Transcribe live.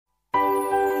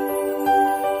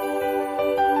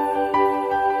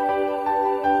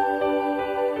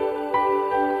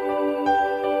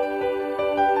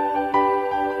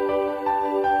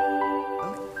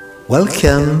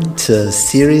Welcome to a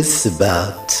series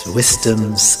about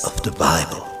wisdoms of the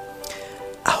Bible.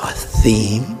 Our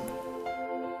theme,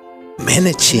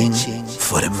 Managing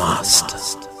for the Master.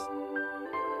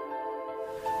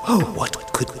 Oh,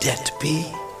 what could that be?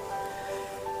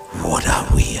 What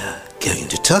are we going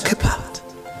to talk about?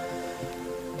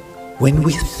 When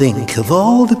we think of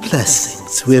all the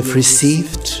blessings we have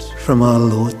received from our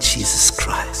Lord Jesus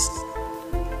Christ,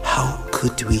 how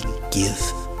could we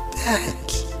give back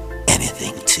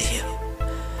anything to Him?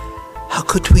 How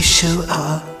could we show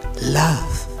our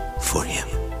love for Him?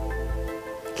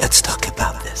 Let's talk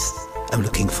about this. I'm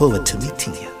looking forward to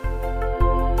meeting you.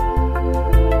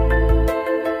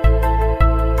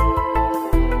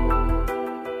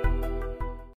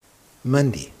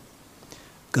 Monday,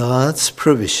 God's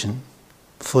provision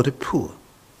for the poor.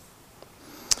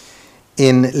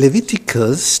 In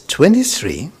Leviticus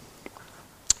 23,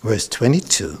 verse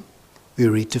 22, we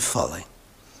read the following.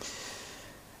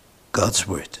 God's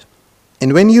word.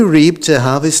 And when you reap the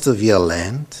harvest of your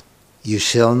land, you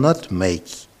shall not make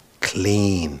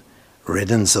clean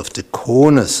riddance of the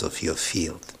corners of your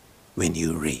field when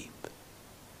you reap.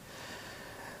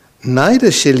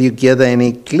 Neither shall you gather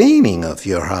any gleaning of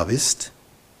your harvest.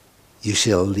 You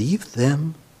shall leave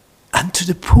them unto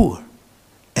the poor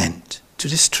and to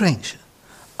the stranger.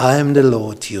 I am the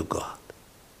Lord your God.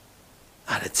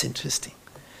 That's interesting.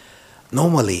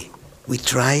 Normally, we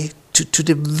try to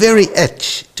the very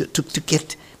edge to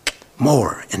get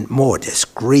more and more. There's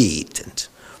greed and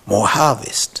more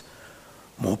harvest,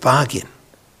 more bargain.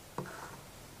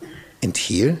 And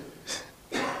here,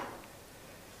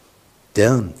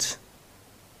 don't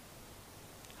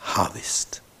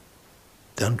harvest.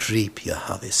 Don't reap your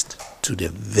harvest to the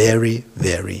very,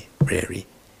 very, very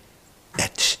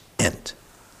edge end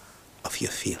of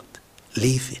your field.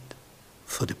 Leave it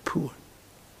for the poor.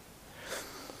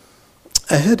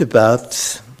 I heard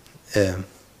about a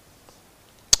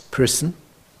person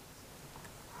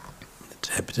that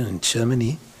happened in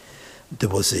Germany. There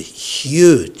was a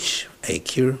huge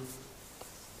acre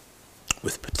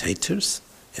with potatoes,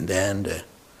 and then the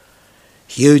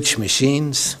huge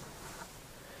machines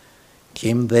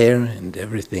came there and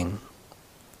everything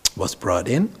was brought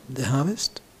in, the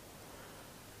harvest.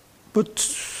 But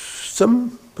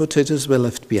some potatoes were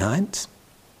left behind.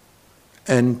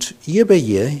 And year by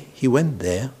year, he went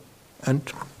there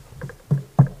and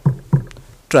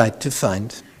tried to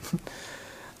find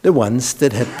the ones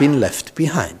that had been left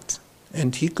behind.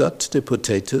 And he got the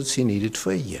potatoes he needed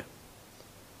for a year.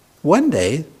 One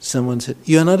day, someone said,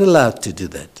 "You're not allowed to do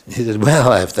that." He said,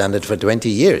 "Well, I've done it for 20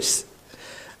 years.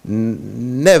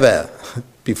 Never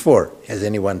before has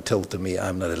anyone told me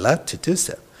I'm not allowed to do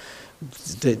so.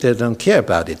 They don't care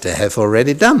about it. They have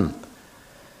already done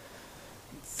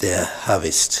their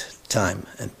harvest time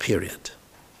and period."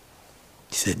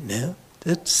 He said, "No,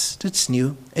 that's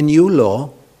new. A new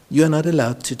law, you are not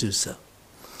allowed to do so."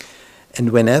 And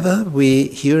whenever we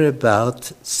hear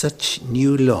about such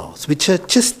new laws, which are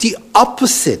just the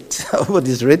opposite of what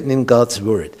is written in God's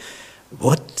word,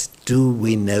 what do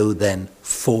we know then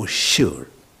for sure?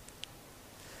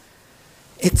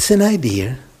 It's an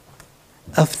idea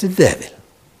of the devil.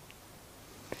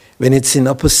 When it's in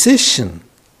opposition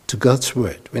to God's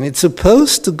word, when it's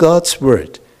opposed to God's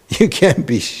word, you can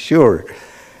be sure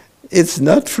it's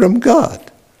not from God,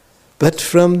 but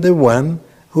from the one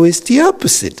who is the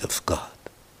opposite of God,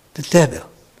 the devil.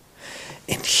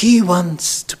 And he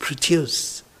wants to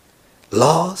produce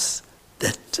laws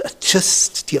that are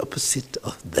just the opposite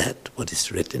of that what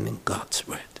is written in God's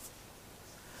word.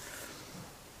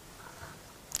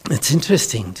 It's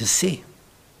interesting to see.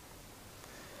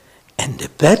 And the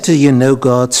better you know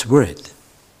God's word,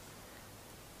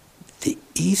 the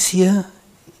easier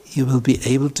you will be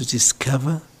able to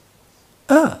discover,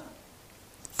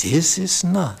 this is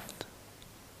not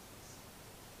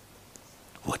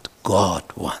what God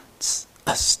wants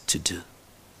us to do.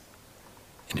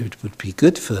 And it would be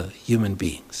good for human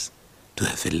beings to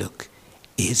have a look.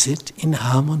 Is it in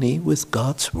harmony with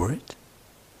God's word?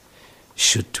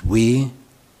 Should we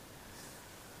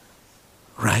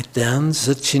write down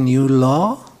such a new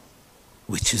law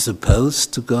which is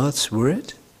opposed to God's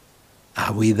word?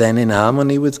 Are we then in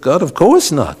harmony with God? Of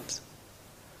course not.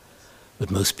 But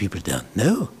most people don't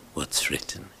know what's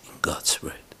written in God's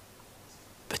word.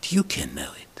 But you can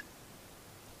know it.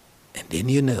 And then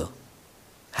you know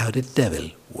how the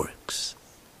devil works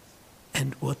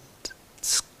and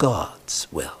what's God's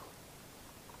will.